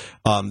stuff.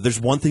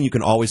 There's one thing you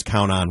can always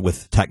count on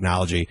with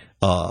technology.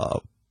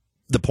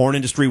 The porn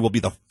industry will be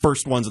the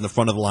first ones in the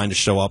front of the line to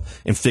show up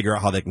and figure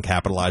out how they can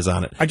capitalize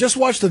on it. I just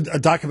watched a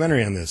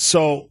documentary on this.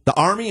 So the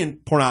Army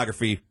and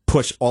pornography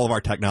push all of our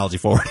technology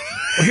forward.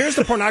 Well, here's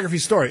the pornography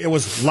story. It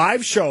was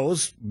live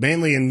shows,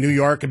 mainly in New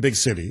York and big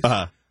cities.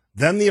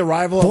 Then the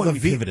arrival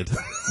of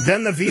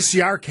then the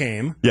VCR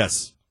came.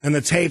 Yes. And the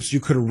tapes you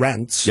could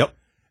rent. Yep.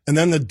 And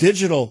then the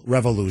digital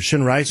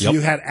revolution, right? So you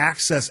had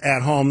access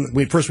at home.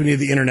 First we needed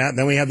the internet, and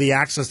then we had the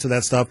access to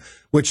that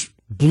stuff, which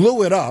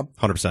blew it up.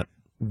 100%.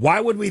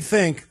 Why would we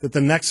think that the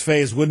next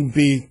phase wouldn't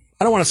be,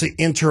 I don't want to say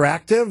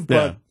interactive,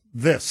 but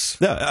this?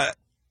 Yeah,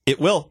 it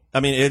will. I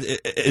mean, it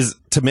is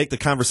to make the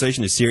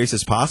conversation as serious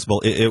as possible.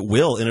 It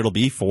will, and it'll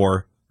be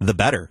for the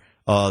better.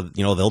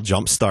 They'll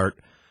jumpstart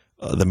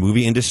the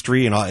movie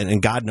industry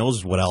and God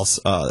knows what else.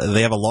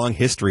 They have a long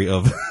history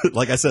of,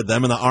 like I said,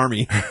 them and the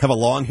Army have a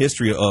long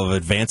history of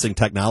advancing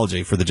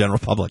technology for the general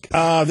public.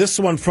 This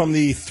one from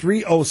the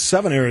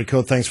 307 area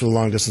code. Thanks for the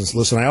long distance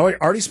listen. I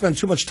already spend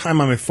too much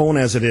time on my phone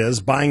as it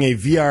is. Buying a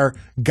VR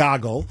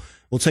goggle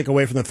will take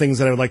away from the things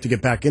that I would like to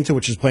get back into,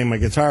 which is playing my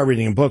guitar,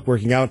 reading a book,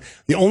 working out.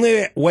 The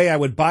only way I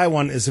would buy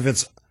one is if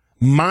it's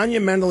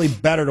monumentally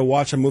better to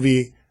watch a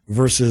movie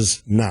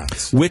versus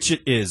not. Which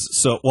it is.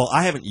 So, well,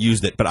 I haven't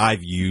used it, but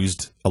I've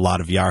used a lot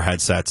of VR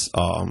headsets,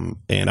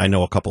 and I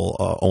know a couple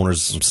owners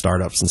of some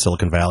startups in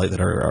Silicon Valley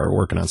that are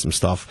working on some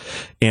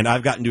stuff. And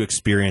I've gotten to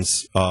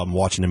experience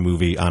watching a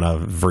movie on a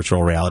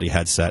virtual reality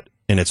headset,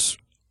 and it's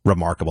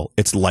remarkable.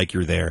 It's like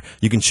you're there.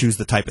 You can choose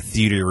the type of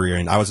theater you're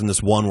in. I was in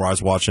this one where I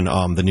was watching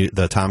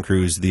the Tom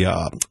Cruise,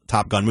 the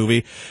Top Gun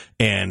movie,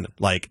 and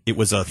like it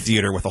was a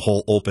theater with a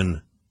whole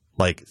open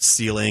like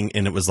ceiling,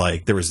 and it was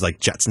like there was like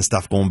jets and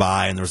stuff going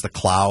by, and there was the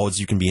clouds.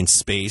 You can be in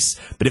space,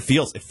 but it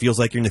feels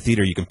like you're in the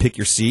theater. You can pick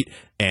your seat,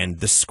 and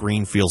the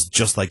screen feels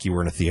just like you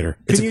were in a theater.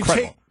 It's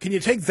incredible. Can you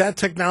take that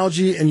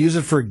technology and use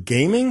it for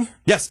gaming?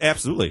 Yes,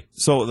 absolutely.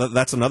 So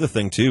that's another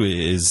thing too,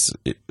 is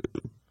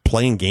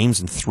playing games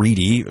in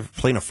 3D,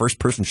 playing a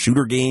first-person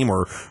shooter game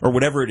or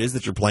whatever it is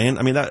that you're playing.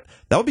 I mean, that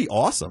would be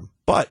awesome,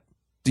 but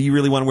do you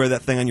really want to wear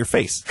that thing on your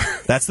face?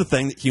 That's the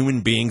thing that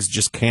human beings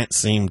just can't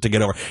seem to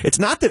get over. It's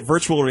not that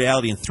virtual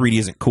reality in 3D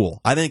isn't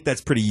cool. I think that's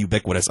pretty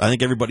ubiquitous. I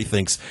think everybody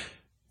thinks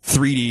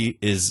 3D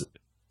is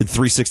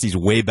 360 is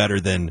way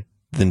better than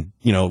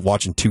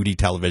watching 2D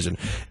television.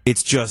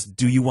 It's just,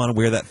 do you want to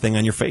wear that thing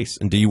on your face?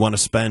 And do you want to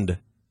spend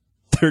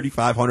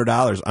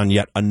 $3,500 on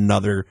yet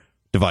another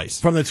device?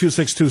 From the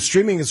 262,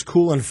 streaming is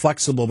cool and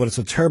flexible, but it's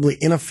a terribly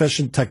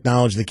inefficient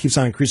technology that keeps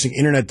on increasing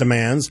internet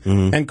demands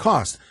and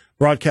cost.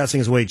 Broadcasting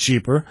is way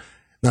cheaper,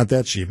 not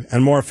that cheap,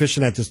 and more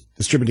efficient at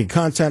distributing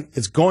content.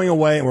 It's going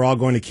away, and we're all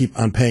going to keep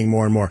on paying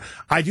more and more.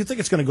 I do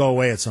think it's going to go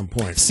away at some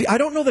point. See, I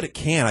don't know that it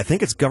can. I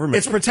think it's government.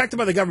 It's protected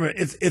by the government.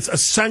 It's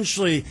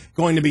essentially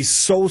going to be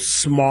so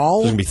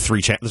small. There's going to be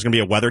three channels. There's going to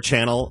be a weather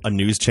channel, a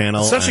news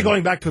channel. Essentially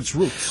going back to its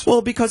roots.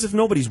 Well, because if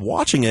nobody's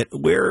watching it,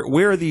 where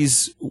are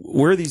these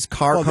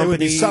car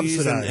companies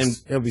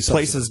and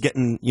places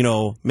getting,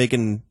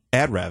 making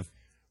ad rev?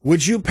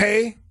 Would you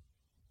pay?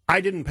 I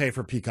didn't pay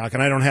for Peacock,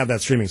 and I don't have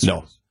that streaming service.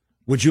 No.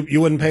 Would you?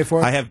 You wouldn't pay for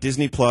it? I have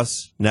Disney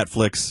Plus,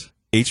 Netflix,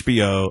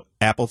 HBO,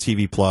 Apple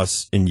TV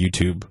Plus, and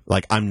YouTube.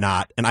 Like, I'm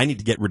not, and I need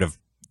to get rid of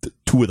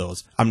 2 of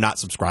those, I'm not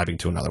subscribing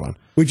to another one.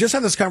 We just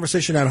had this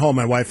conversation at home,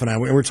 my wife and I.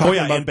 We were talking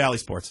about and Bally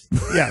Sports.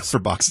 Yes, for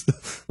bucks.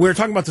 We were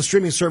talking about the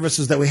streaming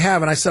services that we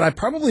have, and I said I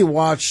probably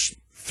watch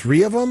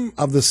 3 of them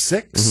of the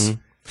 6.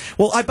 Mm-hmm.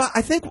 Well,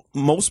 I think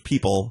most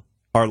people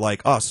are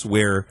like us,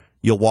 where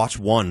you'll watch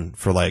one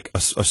for like a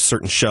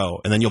certain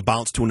show, and then you'll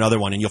bounce to another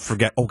one, and you'll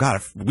forget, oh,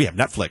 God, we have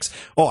Netflix.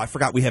 Oh, I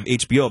forgot we have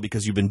HBO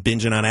because you've been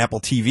binging on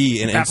Apple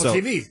TV. Apple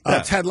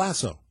TV. Ted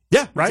Lasso.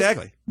 Yeah, right?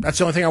 Exactly. That's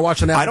the only thing I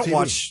watch on Apple TV. I don't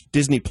watch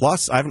Disney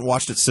Plus. I haven't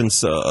watched it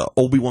since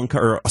Obi-Wan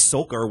or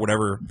Ahsoka or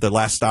whatever the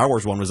last Star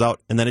Wars one was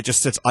out, and then it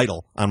just sits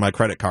idle on my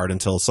credit card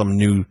until some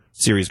new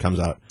series comes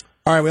out.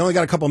 All right, we only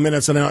got a couple of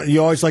minutes, and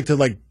you always like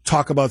to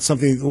talk about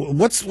something.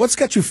 What's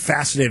got you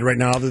fascinated right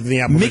now other than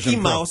the Apple Mickey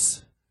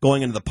Mouse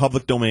going into the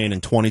public domain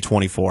in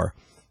 2024.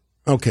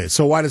 Okay,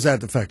 so why does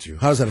that affect you?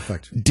 How does that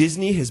affect you?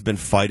 Disney has been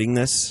fighting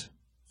this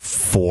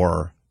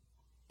for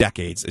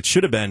decades. It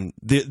should have been.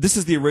 This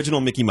is the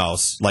original Mickey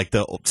Mouse, like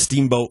the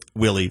Steamboat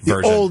Willie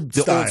version.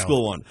 The old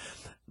school one.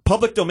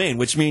 Public domain,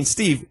 which means,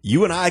 Steve,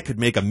 you and I could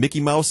make a Mickey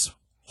Mouse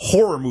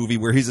horror movie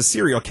where he's a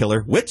serial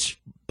killer, which,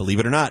 believe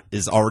it or not,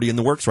 is already in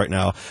the works right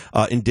now.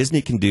 And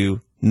Disney can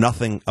do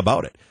nothing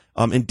about it.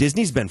 And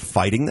Disney's been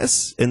fighting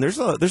this, and there's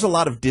a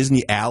lot of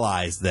Disney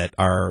allies that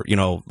are,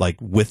 like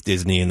with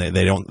Disney, and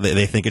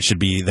they think it should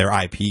be their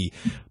IP.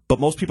 But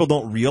most people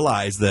don't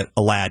realize that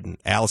Aladdin,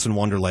 Alice in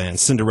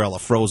Wonderland, Cinderella,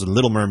 Frozen,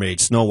 Little Mermaid,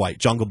 Snow White,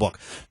 Jungle Book,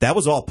 that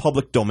was all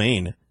public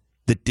domain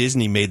that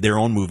Disney made their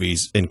own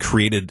movies and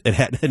created.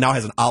 It now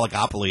has an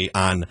oligopoly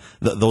on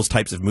those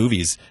types of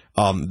movies.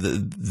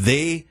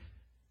 They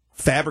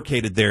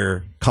fabricated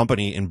their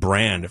company and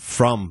brand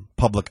from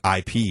public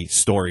IP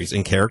stories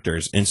and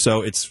characters. And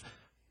so it's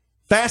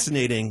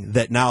fascinating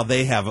that now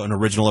they have an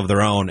original of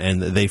their own,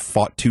 and they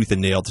fought tooth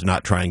and nail to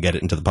not try and get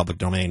it into the public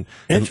domain.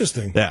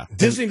 Interesting. Yeah.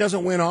 Disney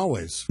doesn't win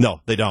always.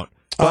 No, they don't.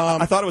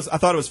 But I thought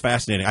it was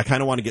fascinating. I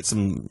kind of want to get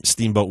some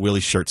Steamboat Willie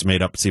shirts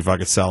made up, see if I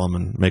could sell them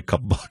and make a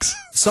couple bucks.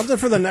 Something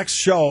for the next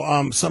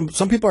show. Some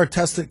people are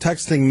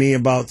texting me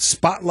about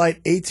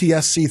Spotlight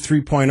ATSC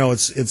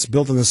 3.0. It's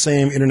built in the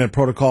same internet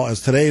protocol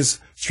as today's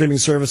streaming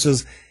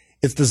services.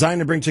 It's designed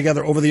to bring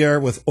together over-the-air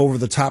with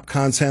over-the-top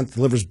content,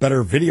 delivers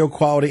better video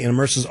quality, and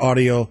immerses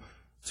audio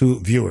to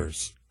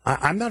viewers.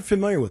 I'm not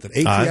familiar with it.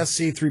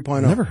 ATSC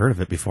 3.0. Never heard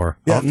of it before.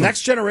 Yeah,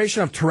 next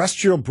generation of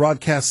terrestrial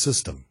broadcast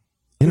system.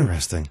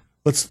 Interesting.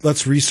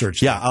 Let's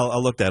research that. Yeah,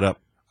 I'll look that up.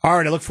 All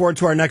right, I look forward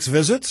to our next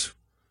visit.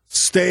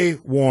 Stay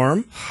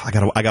warm. I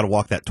gotta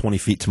walk that 20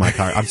 feet to my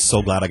car. I'm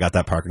so glad I got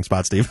that parking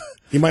spot, Steve.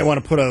 You might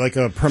want to put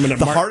a permanent.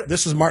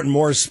 This is Martin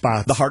Moore's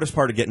spot. The hardest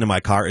part of getting to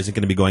my car isn't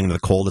going to be going into the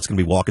cold. It's going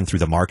to be walking through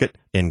the market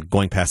and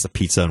going past the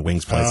pizza and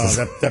wings places.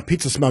 That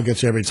pizza smell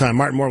gets you every time.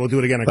 Martin Moore will do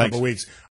it again in a couple of weeks.